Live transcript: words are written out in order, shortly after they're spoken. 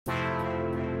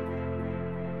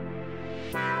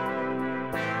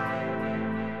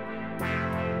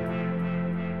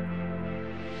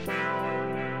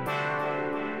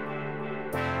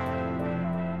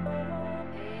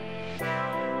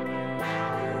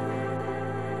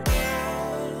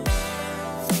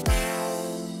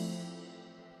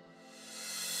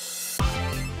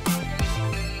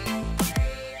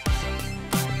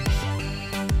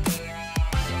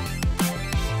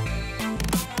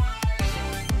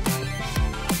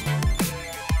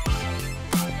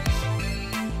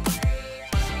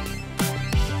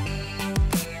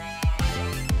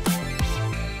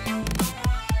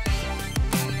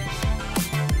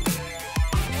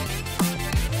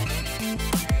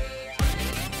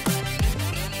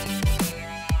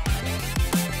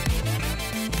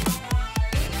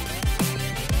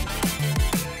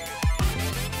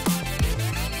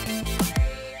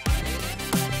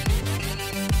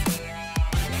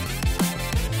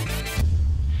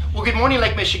Well, good morning,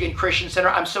 Lake Michigan Christian Center.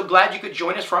 I'm so glad you could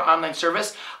join us for our online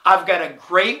service. I've got a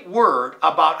great word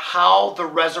about how the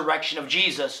resurrection of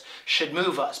Jesus should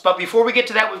move us. But before we get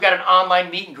to that, we've got an online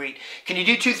meet and greet. Can you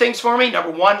do two things for me? Number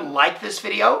one, like this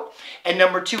video. And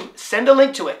number two, send a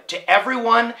link to it to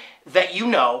everyone that you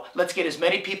know. Let's get as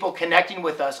many people connecting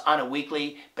with us on a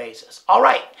weekly basis. All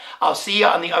right, I'll see you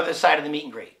on the other side of the meet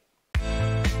and greet.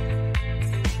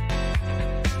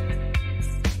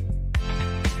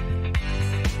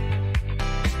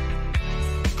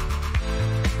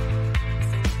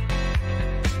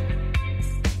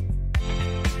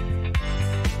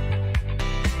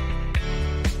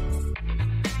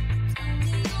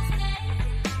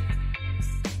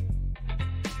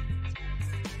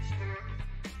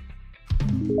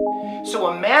 So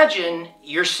imagine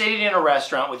you're sitting in a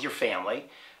restaurant with your family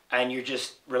and you're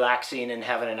just relaxing and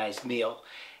having a nice meal.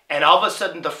 And all of a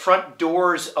sudden the front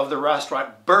doors of the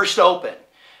restaurant burst open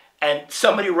and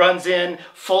somebody runs in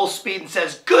full speed and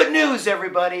says, "Good news,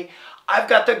 everybody. I've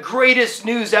got the greatest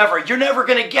news ever. You're never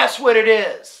going to guess what it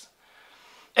is."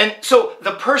 And so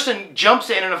the person jumps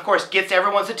in and of course gets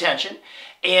everyone's attention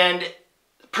and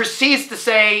proceeds to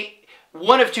say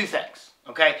one of two things,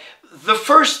 okay? The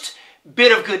first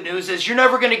bit of good news is, "You're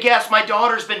never going to guess, my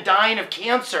daughter's been dying of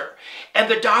cancer. And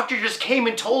the doctor just came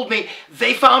and told me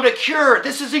they found a cure.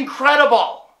 This is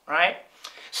incredible," right?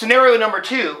 Scenario number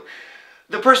two,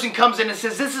 the person comes in and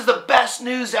says, "This is the best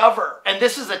news ever." And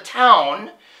this is a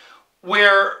town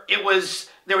where there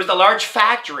was a large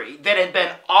factory that had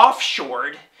been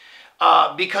offshored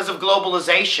because of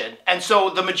globalization. And so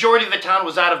the majority of the town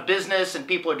was out of business and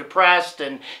people are depressed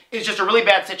and it's just a really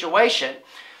bad situation.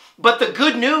 But the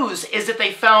good news is that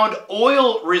they found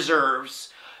oil reserves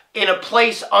in a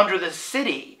place under the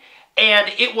city,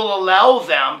 and it will allow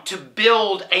them to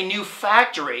build a new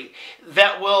factory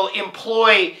that will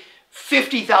employ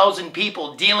 50,000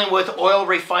 people dealing with oil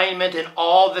refinement and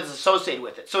all that's associated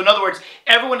with it. So in other words,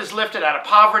 everyone is lifted out of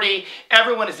poverty.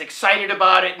 Everyone is excited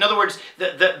about it. In other words,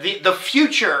 the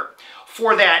future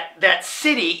for that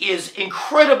city is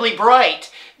incredibly bright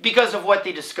because of what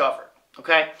they discovered,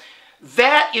 okay?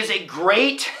 That is a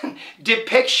great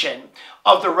depiction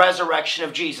of the resurrection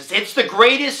of Jesus. It's the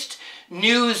greatest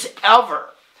news ever.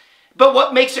 But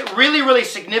what makes it really, really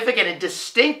significant and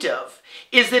distinctive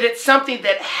is that it's something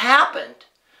that happened,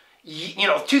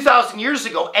 2,000 years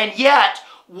ago. And yet,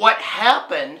 what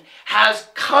happened has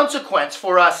consequence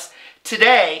for us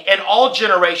today and all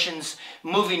generations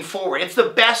moving forward. It's the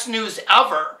best news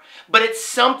ever, but it's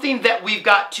something that we've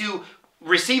got to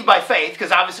receive by faith,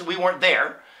 because obviously we weren't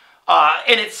there.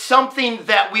 And it's something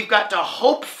that we've got to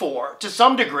hope for, to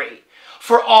some degree,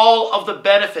 for all of the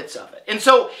benefits of it. And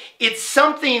so it's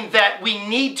something that we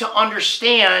need to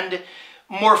understand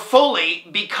more fully,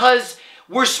 because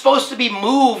we're supposed to be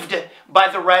moved by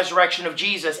the resurrection of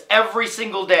Jesus every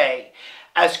single day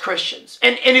as Christians.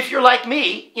 And if you're like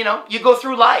me, you go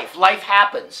through life. Life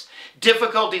happens.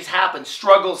 Difficulties happen.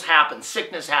 Struggles happen.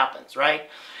 Sickness happens, right?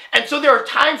 And so there are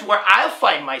times where I'll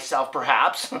find myself,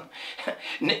 perhaps,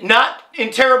 not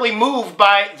terribly moved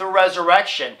by the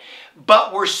resurrection,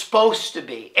 but we're supposed to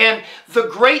be. And the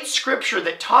great scripture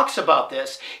that talks about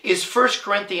this is 1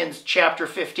 Corinthians chapter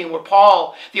 15, where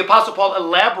the Apostle Paul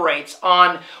elaborates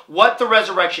on what the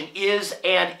resurrection is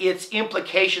and its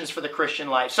implications for the Christian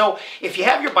life. So if you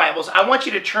have your Bibles, I want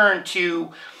you to turn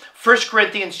to 1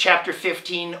 Corinthians chapter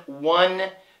 15,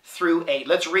 1 through 8.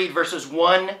 Let's read verses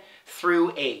 1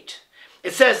 through 8.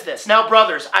 It says this: "Now,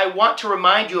 brothers, I want to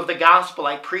remind you of the gospel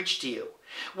I preached to you,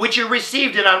 which you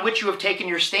received and on which you have taken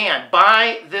your stand.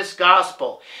 By this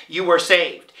gospel you are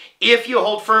saved, if you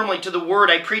hold firmly to the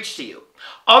word I preached to you.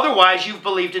 Otherwise you've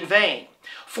believed in vain.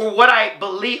 For what I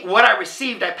believe, what I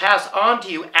received, I pass on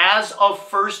to you as of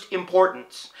first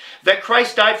importance. That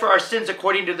Christ died for our sins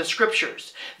according to the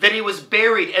Scriptures. That he was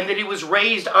buried and that he was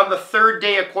raised on the third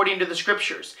day according to the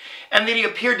Scriptures. And then he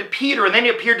appeared to Peter and then he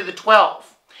appeared to the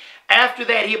 12. After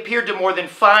that, he appeared to more than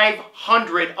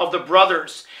 500 of the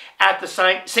brothers at the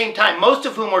same time, most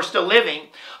of whom are still living,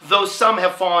 though some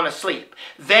have fallen asleep.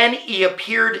 Then he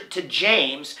appeared to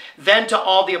James, then to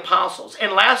all the apostles.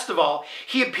 And last of all,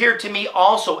 he appeared to me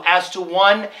also as to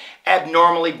one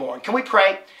abnormally born. Can we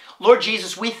pray? Lord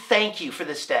Jesus, we thank you for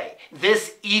this day,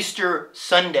 this Easter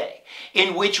Sunday,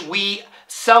 in which we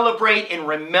celebrate and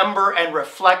remember and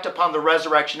reflect upon the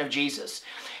resurrection of Jesus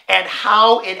and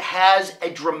how it has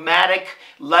a dramatic,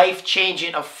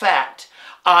 life-changing effect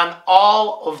on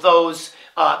all of those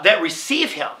that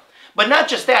receive him. But not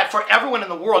just that, for everyone in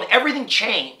the world, everything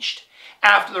changed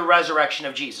after the resurrection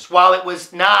of Jesus. While it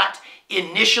was not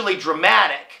initially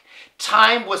dramatic,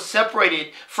 time was separated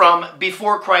from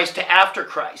before Christ to after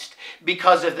Christ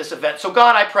because of this event. So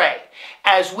God, I pray,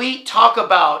 as we talk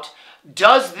about,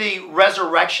 does the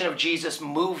resurrection of Jesus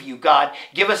move you? God,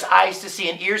 give us eyes to see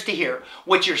and ears to hear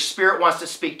what your Spirit wants to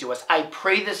speak to us. I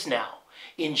pray this now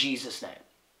in Jesus' name.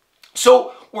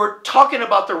 So we're talking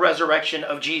about the resurrection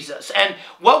of Jesus. And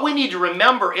what we need to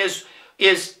remember is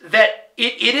that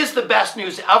it is the best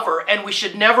news ever, and we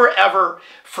should never, ever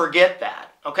forget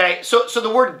that. Okay? So the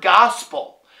word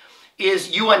gospel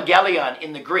is euangelion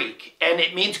in the Greek, and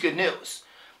it means good news.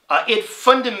 It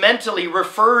fundamentally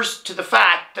refers to the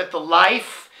fact that the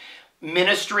life,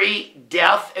 ministry,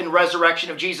 death, and resurrection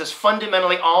of Jesus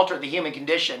fundamentally alter the human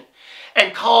condition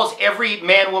and calls every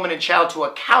man, woman, and child to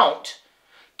account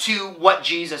to what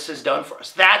Jesus has done for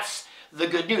us. That's the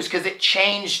good news, because it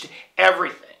changed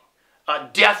everything.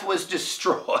 Death was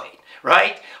destroyed,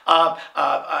 right?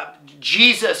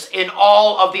 Jesus, in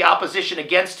all of the opposition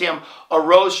against him,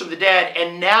 arose from the dead.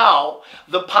 And now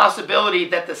the possibility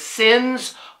that the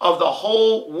sins of the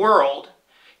whole world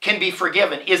can be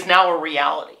forgiven is now a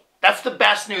reality. That's the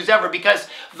best news ever, because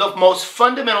the most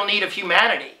fundamental need of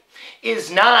humanity is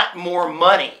not more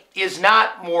money, is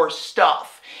not more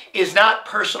stuff, is not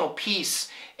personal peace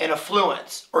and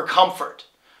affluence or comfort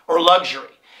or luxury.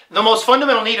 The most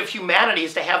fundamental need of humanity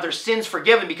is to have their sins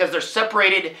forgiven, because they're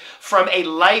separated from a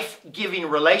life-giving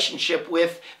relationship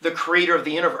with the creator of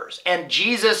the universe. And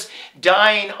Jesus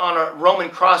dying on a Roman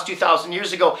cross 2,000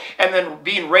 years ago and then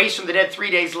being raised from the dead 3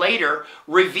 days later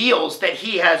reveals that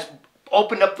he has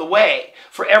opened up the way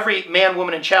for every man,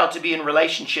 woman, and child to be in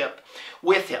relationship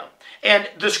with him. And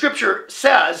the scripture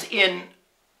says in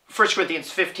 1 Corinthians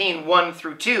 15, 1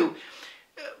 through 2,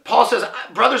 Paul says,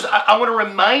 brothers, I want to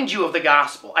remind you of the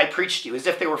gospel I preached to you, as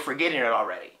if they were forgetting it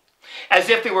already, as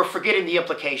if they were forgetting the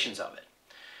implications of it.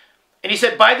 And he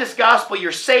said, by this gospel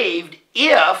you're saved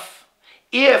if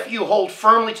you hold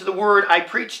firmly to the word I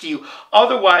preached to you.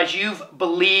 Otherwise you've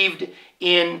believed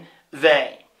in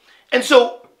vain. And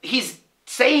so he's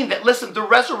saying that, listen, the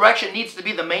resurrection needs to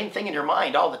be the main thing in your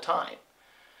mind all the time.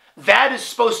 That is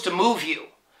supposed to move you.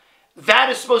 That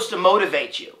is supposed to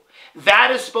motivate you.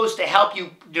 That is supposed to help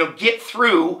you, get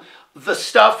through the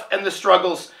stuff and the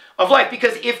struggles of life.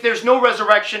 Because if there's no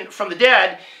resurrection from the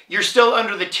dead, you're still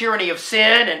under the tyranny of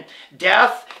sin and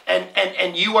death,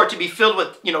 and you are to be filled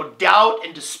with, doubt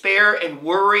and despair and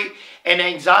worry and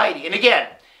anxiety. And again,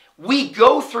 we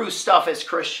go through stuff as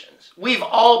Christians. We've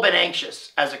all been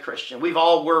anxious as a Christian. We've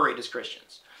all worried as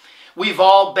Christians. We've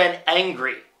all been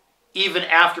angry even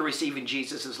after receiving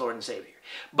Jesus as Lord and Savior.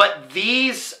 But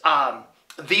these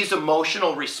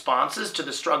emotional responses to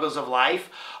the struggles of life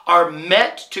are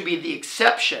meant to be the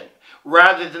exception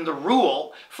rather than the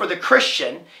rule for the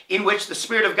Christian, in which the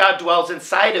Spirit of God dwells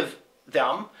inside of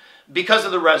them because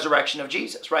of the resurrection of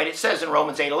Jesus, right? It says in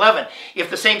Romans 8:11, if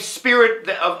the same Spirit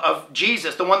of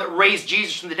Jesus, the one that raised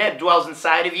Jesus from the dead, dwells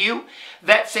inside of you,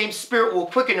 that same Spirit will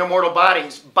quicken your mortal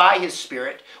bodies by his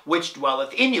Spirit, which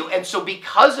dwelleth in you. And so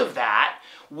because of that,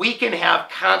 we can have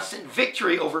constant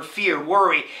victory over fear,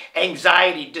 worry,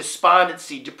 anxiety,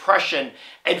 despondency, depression,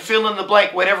 and fill in the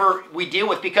blank, whatever we deal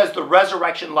with, because the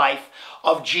resurrection life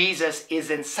of Jesus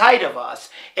is inside of us,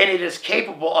 and it is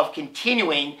capable of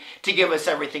continuing to give us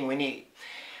everything we need.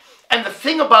 And the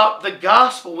thing about the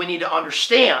gospel we need to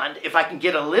understand, if I can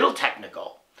get a little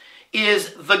technical,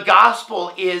 is the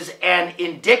gospel is an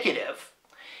indicative.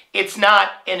 It's not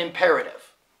an imperative.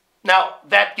 Now,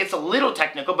 that gets a little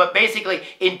technical, but basically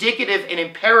indicative and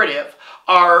imperative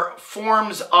are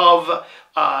forms of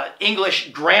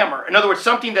English grammar. In other words,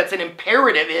 something that's an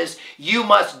imperative is you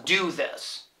must do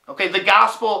this. Okay, the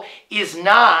gospel is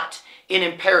not an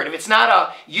imperative. It's not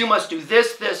a you must do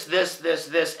this, this, this, this,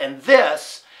 this, and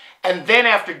this, and then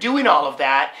after doing all of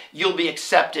that, you'll be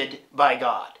accepted by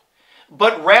God.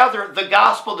 But rather, the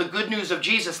gospel, the good news of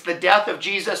Jesus, the death of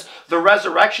Jesus, the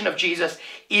resurrection of Jesus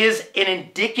is an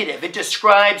indicative. It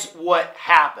describes what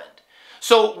happened.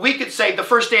 So we could say the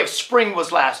first day of spring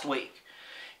was last week.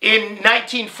 In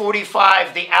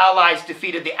 1945, the Allies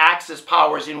defeated the Axis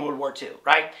powers in World War II,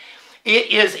 right?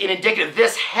 It is an indicative.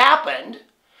 This happened,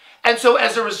 and so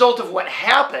as a result of what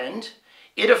happened,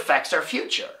 it affects our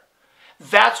future.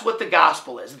 That's what the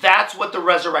gospel is. That's what the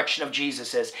resurrection of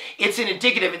Jesus is. It's an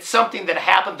indicative. It's something that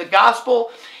happened. The gospel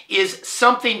is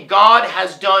something God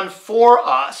has done for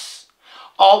us.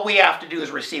 All we have to do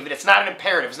is receive it. It's not an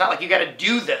imperative. It's not like you got to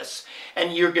do this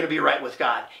and you're going to be right with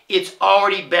God. It's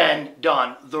already been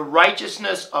done. The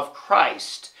righteousness of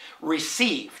Christ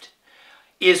received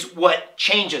is what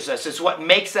changes us. It's what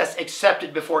makes us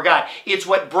accepted before God. It's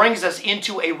what brings us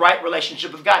into a right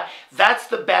relationship with God. That's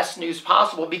the best news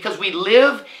possible because we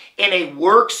live in a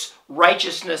works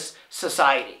righteousness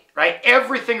society, right?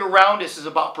 Everything around us is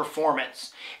about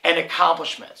performance and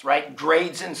accomplishments, right?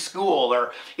 Grades in school,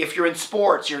 or if you're in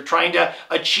sports, you're trying to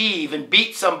achieve and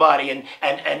beat somebody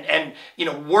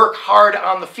and work hard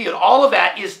on the field. All of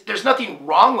that there's nothing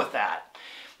wrong with that.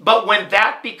 But when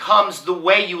that becomes the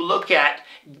way you look at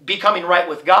becoming right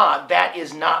with God, that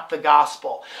is not the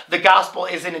gospel. The gospel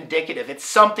is an indicative. It's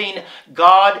something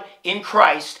God in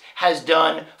Christ has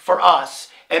done for us,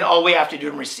 and all we have to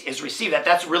do is receive that.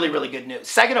 That's really, really good news.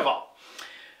 Second of all,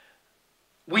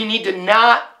 we need to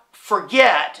not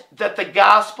forget that the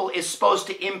gospel is supposed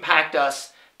to impact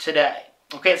us today.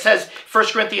 Okay, it says, 1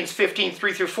 Corinthians 15,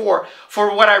 3-4,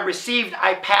 "For what I received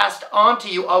I passed on to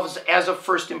you as of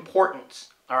first importance."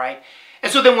 All right?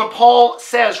 And so then when Paul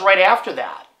says right after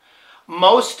that,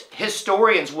 most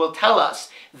historians will tell us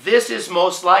this is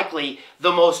most likely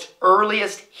the most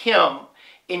earliest hymn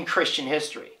in Christian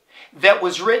history that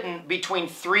was written between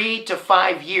 3 to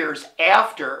 5 years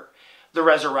after the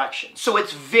resurrection. So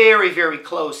it's very, very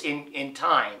close in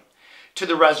time to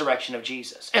the resurrection of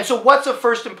Jesus. And so what's of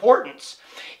first importance?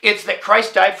 It's that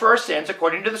Christ died for our sins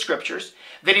according to the scriptures,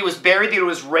 that he was buried, that he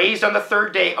was raised on the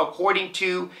third day according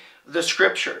to the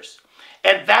scriptures.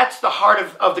 And that's the heart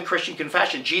of the Christian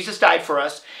confession. Jesus died for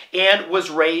us and was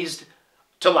raised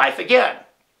to life again.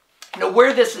 Now,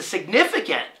 where this is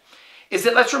significant is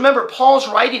that, let's remember, Paul's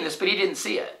writing this, but he didn't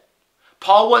see it.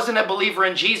 Paul wasn't a believer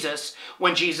in Jesus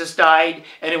when Jesus died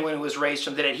and when he was raised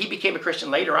from the dead. He became a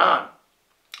Christian later on.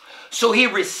 So he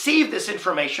received this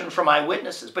information from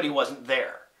eyewitnesses, but he wasn't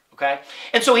there. Okay?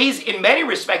 And so he's, in many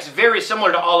respects, very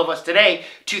similar to all of us today,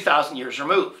 2,000 years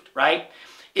removed, right?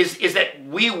 Is that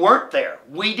we weren't there.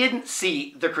 We didn't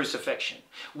see the crucifixion.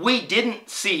 We didn't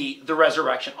see the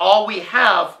resurrection. All we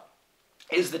have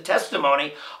is the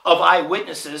testimony of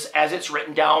eyewitnesses as it's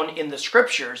written down in the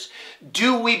scriptures.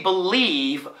 Do we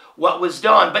believe what was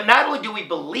done? But not only do we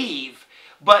believe,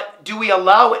 but do we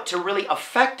allow it to really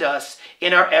affect us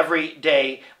in our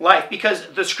everyday life? Because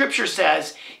the scripture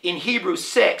says in Hebrews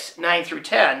 6,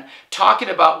 9-10, talking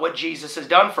about what Jesus has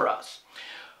done for us.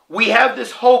 We have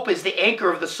this hope as the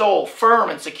anchor of the soul, firm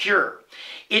and secure.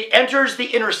 It enters the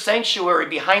inner sanctuary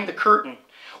behind the curtain,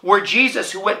 where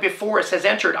Jesus, who went before us, has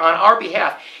entered on our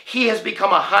behalf. He has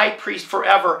become a high priest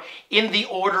forever in the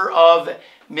order of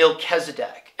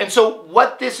Melchizedek. And so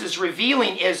what this is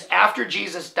revealing is after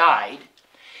Jesus died,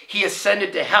 he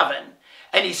ascended to heaven,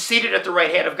 and he's seated at the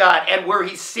right hand of God. And where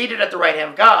he's seated at the right hand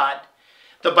of God,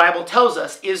 the Bible tells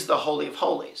us, is the Holy of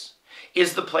Holies,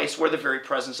 is the place where the very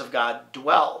presence of God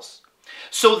dwells.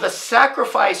 So the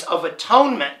sacrifice of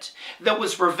atonement that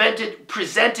was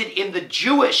presented in the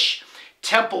Jewish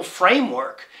temple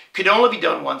framework could only be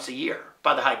done once a year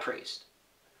by the high priest.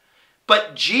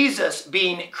 But Jesus,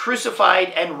 being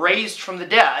crucified and raised from the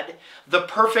dead, the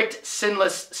perfect,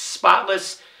 sinless,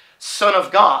 spotless Son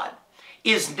of God,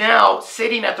 is now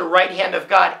sitting at the right hand of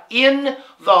God in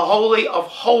the Holy of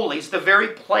Holies, the very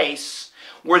place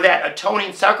where that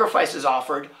atoning sacrifice is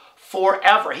offered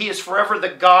forever. He is forever the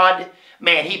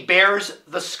God-man. He bears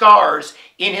the scars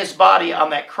in his body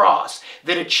on that cross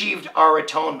that achieved our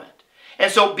atonement.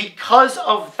 And so because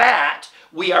of that,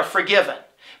 we are forgiven.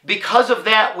 Because of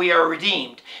that, we are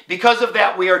redeemed. Because of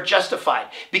that, we are justified.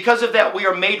 Because of that, we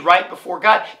are made right before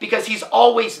God, because he's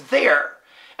always there.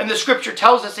 And the scripture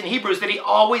tells us in Hebrews that he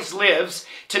always lives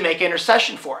to make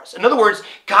intercession for us. In other words,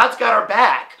 God's got our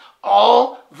back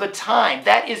all the time.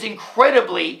 That is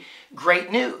incredibly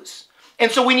great news.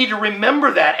 And so we need to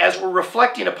remember that as we're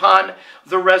reflecting upon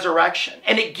the resurrection.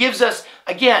 And it gives us,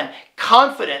 again,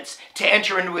 confidence to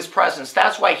enter into his presence.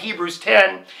 That's why Hebrews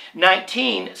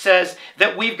 10:19 says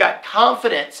that we've got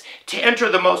confidence to enter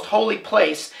the most holy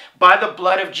place by the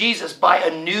blood of Jesus, by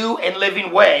a new and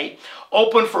living way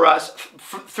open for us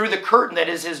through the curtain that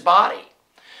is his body.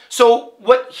 So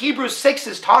what Hebrews 6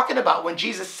 is talking about, when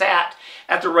Jesus sat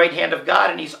at the right hand of God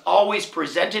and he's always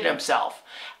presented himself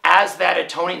as that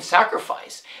atoning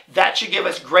sacrifice, that should give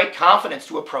us great confidence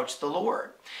to approach the Lord.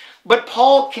 But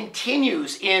Paul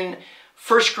continues in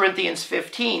 1 Corinthians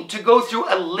 15 to go through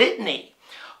a litany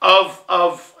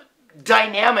of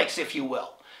dynamics, if you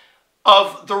will,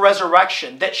 of the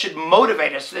resurrection that should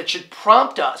motivate us, that should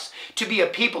prompt us to be a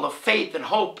people of faith and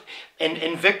hope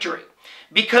and victory.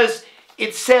 Because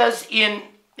it says in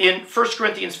 1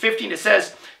 Corinthians 15, it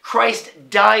says,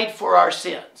 Christ died for our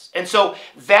sins. And so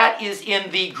that is in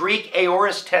the Greek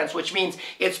aorist tense, which means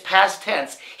it's past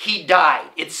tense. He died.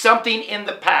 It's something in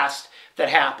the past that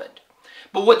happened.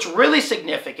 But what's really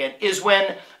significant is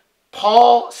when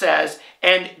Paul says,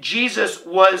 and Jesus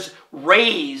was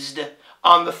raised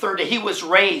on the third day. He was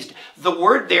raised. The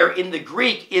word there in the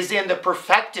Greek is in the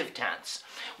perfective tense.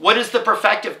 What is the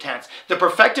perfective tense? The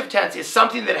perfective tense is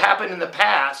something that happened in the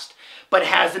past, but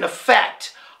has an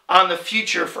effect on the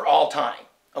future for all time.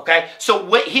 Okay? So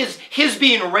what his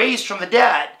being raised from the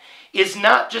dead is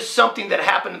not just something that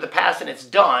happened in the past and it's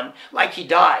done, like he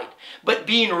died. But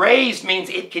being raised means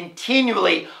it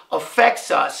continually affects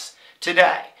us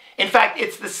today. In fact,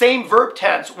 it's the same verb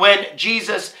tense when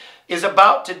Jesus is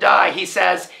about to die. He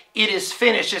says, it is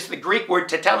finished. It's the Greek word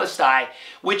tetelestai,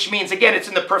 which means, again, it's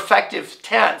in the perfective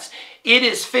tense. It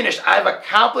is finished. I've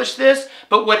accomplished this,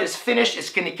 but what is finished is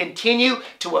going to continue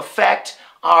to affect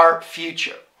our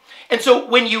future. And so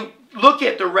when you look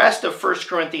at the rest of 1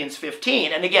 Corinthians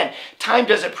 15, and again, time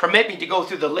doesn't permit me to go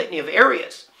through the litany of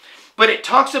areas, but it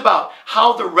talks about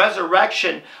how the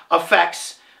resurrection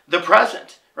affects the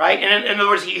present. Right? And in other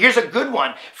words, here's a good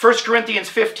one. 1 Corinthians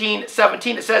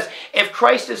 15:17, it says, if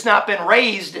Christ has not been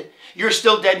raised, you're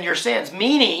still dead in your sins.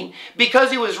 Meaning,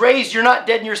 because he was raised, you're not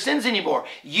dead in your sins anymore.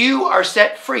 You are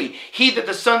set free. He that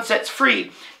the Son sets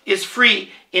free is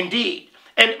free indeed.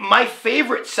 And my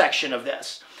favorite section of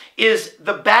this is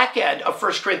the back end of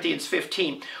 1 Corinthians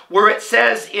 15, where it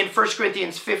says in 1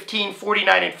 Corinthians 15:49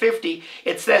 and 50,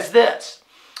 it says this,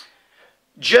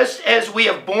 just as we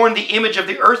have borne the image of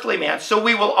the earthly man, so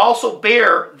we will also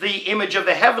bear the image of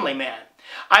the heavenly man.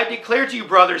 I declare to you,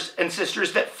 brothers and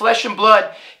sisters, that flesh and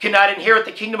blood cannot inherit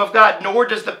the kingdom of God, nor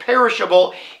does the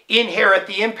perishable inherit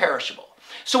the imperishable.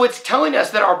 So it's telling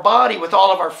us that our body, with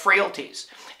all of our frailties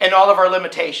and all of our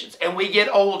limitations, and we get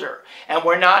older, and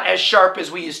we're not as sharp as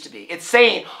we used to be. It's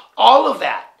saying all of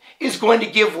that is going to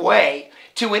give way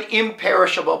to an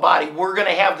imperishable body. We're going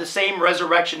to have the same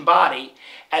resurrection body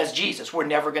as Jesus. We're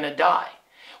never going to die.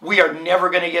 We are never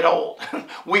going to get old.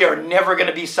 We are never going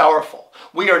to be sorrowful.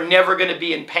 We are never going to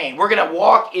be in pain. We're going to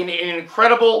walk in an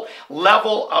incredible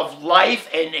level of life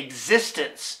and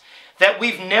existence that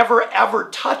we've never ever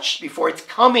touched before. It's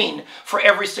coming for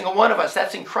every single one of us.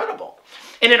 That's incredible.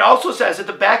 And it also says at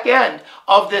the back end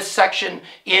of this section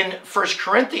in 1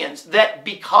 Corinthians that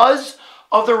because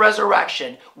of the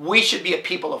resurrection, we should be a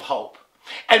people of hope.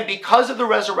 And because of the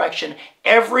resurrection,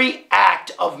 every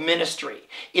act of ministry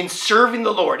in serving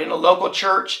the Lord in a local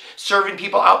church, serving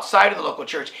people outside of the local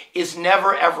church, is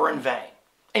never, ever in vain.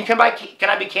 And can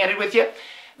I be candid with you?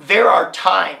 There are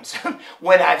times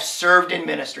when I've served in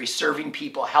ministry, serving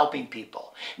people, helping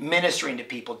people, ministering to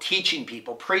people, teaching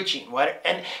people, preaching.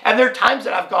 And there are times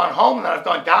that I've gone home and I've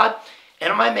gone, God,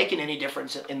 am I making any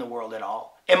difference in the world at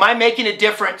all? Am I making a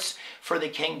difference for the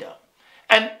kingdom?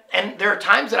 And there are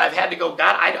times that I've had to go,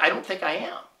 God, I don't think I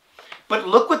am. But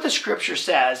look what the scripture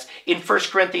says in 1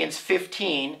 Corinthians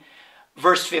 15,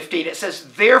 verse 15. It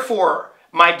says, therefore,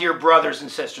 my dear brothers and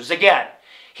sisters. Again,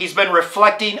 he's been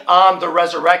reflecting on the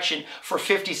resurrection for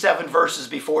 57 verses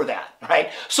before that,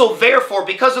 right? So therefore,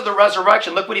 because of the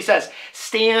resurrection, look what he says,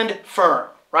 stand firm,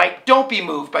 right? Don't be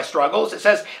moved by struggles. It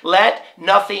says, let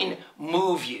nothing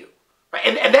move you. Right?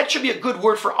 And that should be a good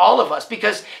word for all of us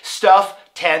because stuff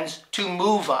tends to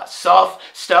move us.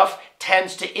 Stuff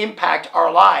tends to impact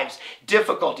our lives.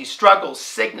 Difficulties, struggles,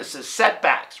 sicknesses,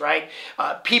 setbacks, right?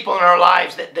 People in our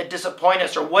lives that disappoint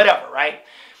us or whatever, right?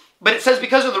 But it says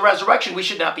because of the resurrection, we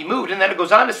should not be moved. And then it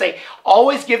goes on to say,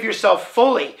 always give yourself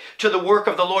fully to the work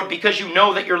of the Lord because you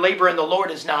know that your labor in the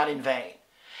Lord is not in vain.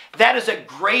 That is a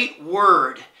great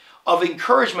word of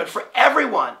encouragement for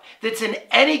everyone that's in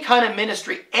any kind of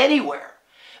ministry anywhere,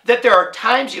 that there are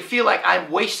times you feel like I'm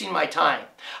wasting my time.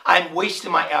 I'm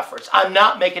wasting my efforts. I'm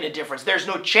not making a difference. There's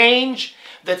no change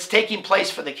that's taking place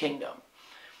for the kingdom.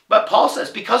 But Paul says,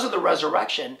 because of the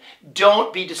resurrection,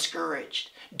 don't be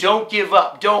discouraged. Don't give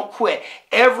up. Don't quit.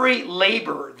 Every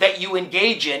labor that you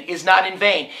engage in is not in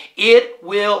vain. It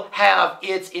will have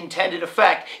its intended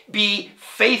effect. Be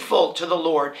faithful to the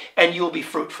Lord and you'll be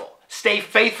fruitful. Stay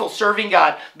faithful serving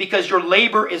God because your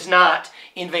labor is not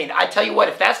in vain. I tell you what,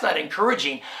 if that's not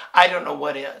encouraging, I don't know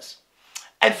what is.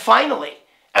 And finally,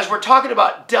 as we're talking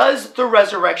about, does the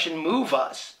resurrection move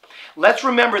us? Let's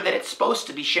remember that it's supposed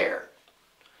to be shared.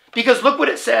 Because look what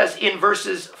it says in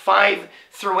verses 5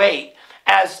 through 8.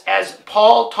 As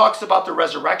Paul talks about the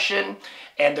resurrection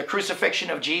and the crucifixion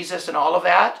of Jesus and all of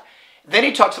that, then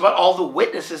he talks about all the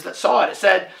witnesses that saw it.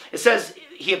 It says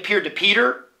he appeared to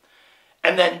Peter,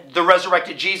 and then the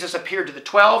resurrected Jesus appeared to the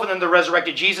 12, and then the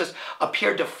resurrected Jesus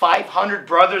appeared to 500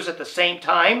 brothers at the same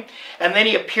time, and then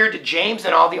he appeared to James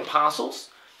and all the apostles.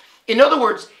 In other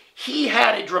words, he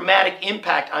had a dramatic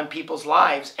impact on people's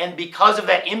lives, and because of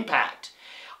that impact,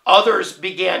 others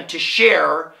began to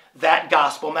share that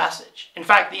gospel message. In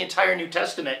fact, the entire New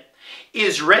Testament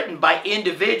is written by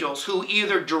individuals who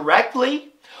either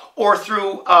directly or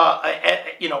through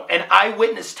an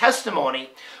eyewitness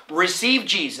testimony received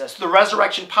Jesus. The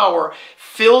resurrection power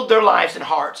filled their lives and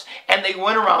hearts, and they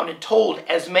went around and told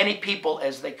as many people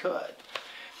as they could.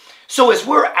 So as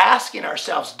we're asking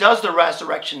ourselves, does the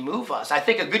resurrection move us? I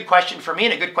think a good question for me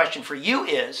and a good question for you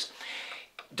is,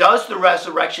 does the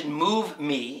resurrection move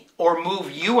me or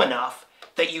move you enough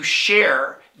that you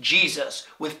share Jesus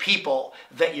with people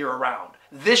that you're around?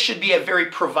 This should be a very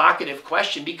provocative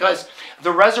question because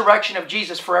the resurrection of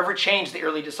Jesus forever changed the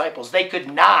early disciples. They could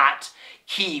not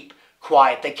keep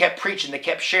quiet. They kept preaching. They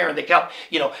kept sharing. They kept,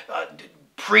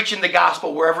 preaching the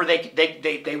gospel wherever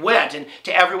they went and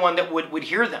to everyone that would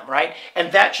hear them, right?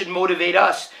 And that should motivate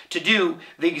us to do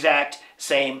the exact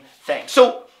same thing.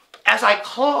 So as I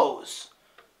close,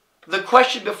 the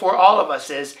question before all of us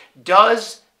is,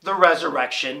 does the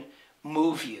resurrection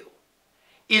move you?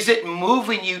 Is it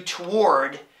moving you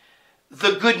toward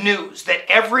the good news that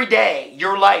every day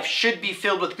your life should be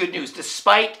filled with good news,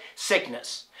 despite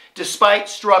sickness, despite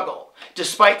struggle,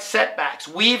 despite setbacks?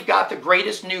 We've got the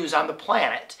greatest news on the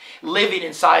planet living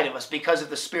inside of us because of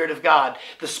the Spirit of God.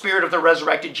 The Spirit of the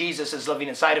resurrected Jesus is living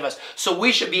inside of us. So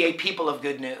we should be a people of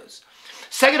good news.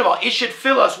 Second of all, it should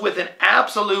fill us with an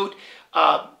absolute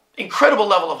incredible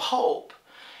level of hope,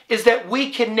 is that we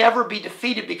can never be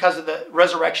defeated because of the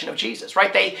resurrection of Jesus,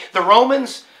 right? The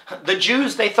Romans, the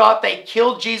Jews, they thought they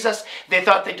killed Jesus. They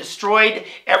thought they destroyed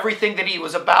everything that he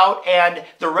was about, and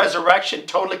the resurrection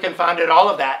totally confounded all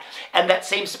of that. And that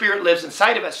same Spirit lives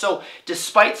inside of us. So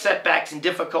despite setbacks and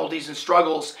difficulties and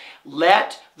struggles,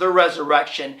 let the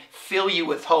resurrection fill you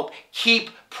with hope. Keep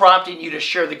prompting you to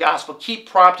share the gospel. Keep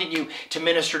prompting you to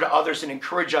minister to others and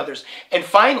encourage others. And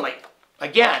finally,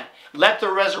 again, let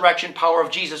the resurrection power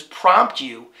of Jesus prompt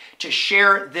you to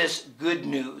share this good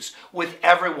news with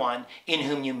everyone in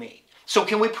whom you meet. So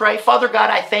can we pray? Father God,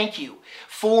 I thank you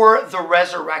for the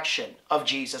resurrection of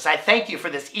Jesus. I thank you for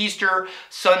this Easter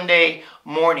Sunday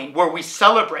morning where we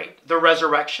celebrate the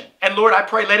resurrection. And Lord, I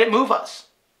pray, let it move us.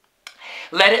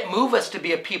 Let it move us to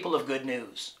be a people of good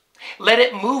news. Let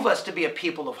it move us to be a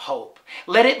people of hope.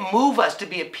 Let it move us to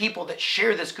be a people that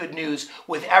share this good news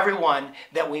with everyone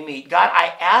that we meet. God,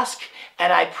 I ask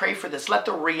and I pray for this. Let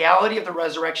the reality of the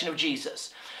resurrection of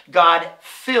Jesus, God,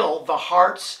 fill the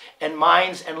hearts and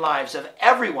minds and lives of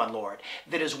everyone, Lord,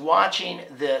 that is watching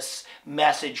this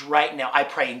message right now. I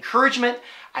pray encouragement.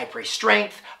 I pray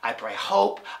strength. I pray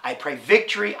hope. I pray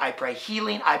victory. I pray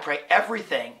healing. I pray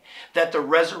everything that the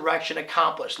resurrection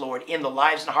accomplished, Lord, in the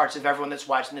lives and hearts of everyone that's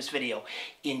watching this video.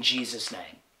 In Jesus'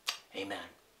 name, amen.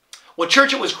 Well,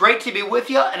 church, it was great to be with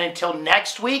you. And until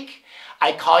next week,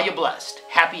 I call you blessed.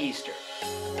 Happy Easter.